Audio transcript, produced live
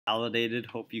Validated.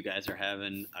 Hope you guys are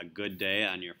having a good day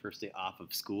on your first day off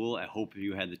of school. I hope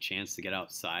you had the chance to get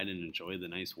outside and enjoy the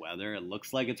nice weather. It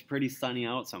looks like it's pretty sunny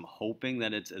out, so I'm hoping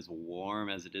that it's as warm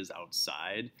as it is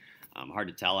outside. Hard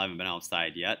to tell. I haven't been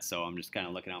outside yet, so I'm just kind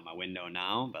of looking out my window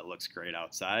now, but it looks great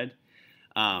outside.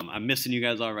 I'm missing you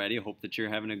guys already. Hope that you're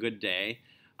having a good day.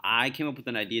 I came up with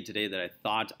an idea today that I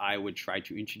thought I would try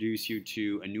to introduce you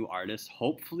to a new artist.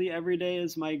 Hopefully every day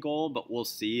is my goal, but we'll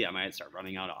see. I might start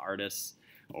running out of artists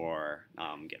or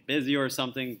get busy or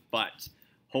something, but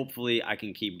hopefully I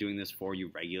can keep doing this for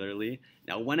you regularly.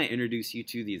 Now, when I introduce you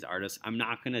to these artists, I'm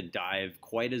not going to dive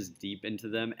quite as deep into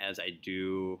them as I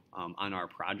do on our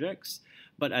projects,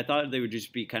 but I thought they would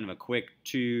just be kind of a quick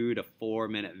 2 to 4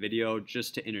 minute video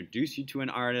just to introduce you to an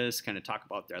artist, kind of talk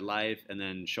about their life, and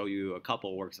then show you a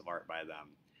couple works of art by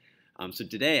them. So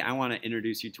today I want to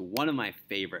introduce you to one of my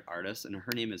favorite artists, and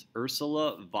her name is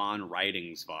Ursula von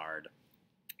Rydingsvard.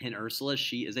 And Ursula,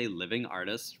 she is a living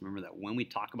artist. Remember that when we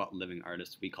talk about living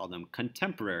artists, we call them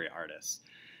contemporary artists.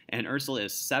 And Ursula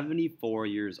is 74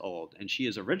 years old, and she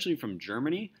is originally from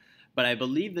Germany, but I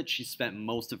believe that she spent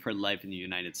most of her life in the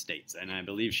United States, and I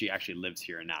believe she actually lives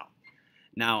here now.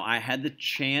 Now, I had the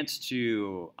chance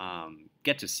to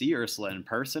get to see Ursula in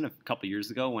person a couple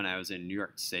years ago when I was in New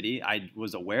York City. I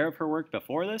was aware of her work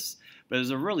before this, but it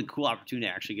was a really cool opportunity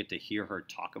to actually get to hear her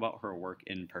talk about her work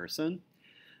in person.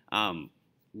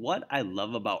 What I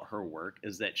love about her work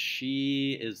is that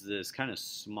she is this kind of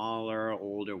smaller,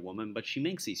 older woman, but she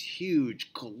makes these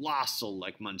huge, colossal,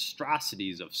 like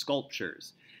monstrosities of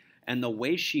sculptures. And the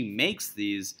way she makes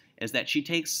these is that she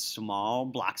takes small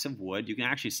blocks of wood. You can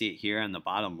actually see it here on the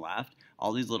bottom left,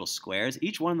 all these little squares.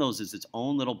 Each one of those is its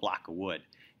own little block of wood.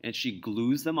 And she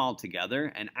glues them all together.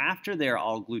 And after they're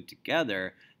all glued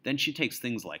together, then she takes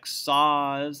things like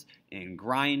saws and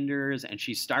grinders, and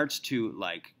she starts to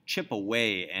like chip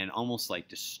away and almost like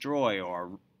destroy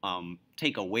or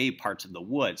take away parts of the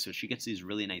wood. So she gets these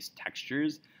really nice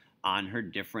textures on her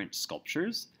different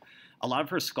sculptures. A lot of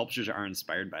her sculptures are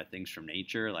inspired by things from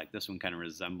nature. Like this one kind of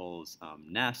resembles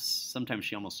nests. Sometimes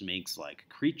she almost makes like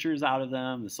creatures out of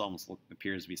them. This almost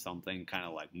appears to be something kind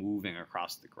of like moving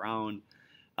across the ground.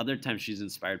 Other times she's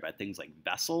inspired by things like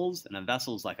vessels, and a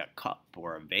vessel is like a cup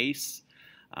or a vase.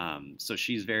 So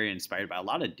she's very inspired by a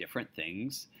lot of different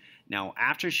things. Now,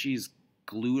 after she's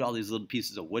glued all these little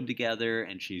pieces of wood together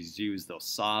and she's used those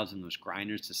saws and those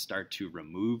grinders to start to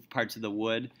remove parts of the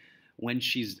wood, when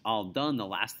she's all done, the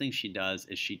last thing she does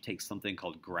is she takes something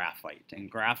called graphite.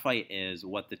 And graphite is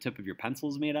what the tip of your pencil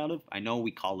is made out of. I know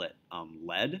we call it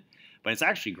lead, but it's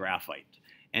actually graphite.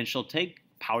 And she'll take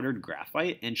powdered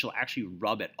graphite and she'll actually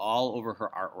rub it all over her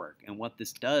artwork. And what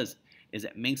this does is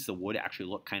it makes the wood actually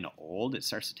look kind of old. It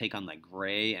starts to take on like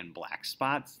gray and black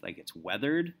spots, like it's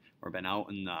weathered or been out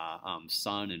in the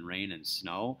sun and rain and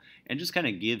snow, and just kind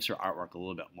of gives her artwork a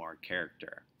little bit more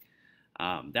character.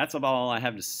 That's about all I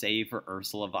have to say for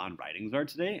Ursula von Rydingsvard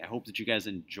today. I hope that you guys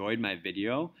enjoyed my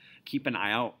video. Keep an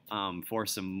eye out for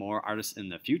some more artists in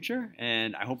the future,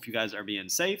 and I hope you guys are being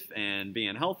safe and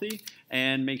being healthy,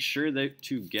 and make sure that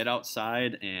to get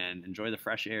outside and enjoy the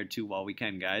fresh air too while we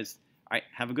can, guys. All right,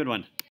 have a good one.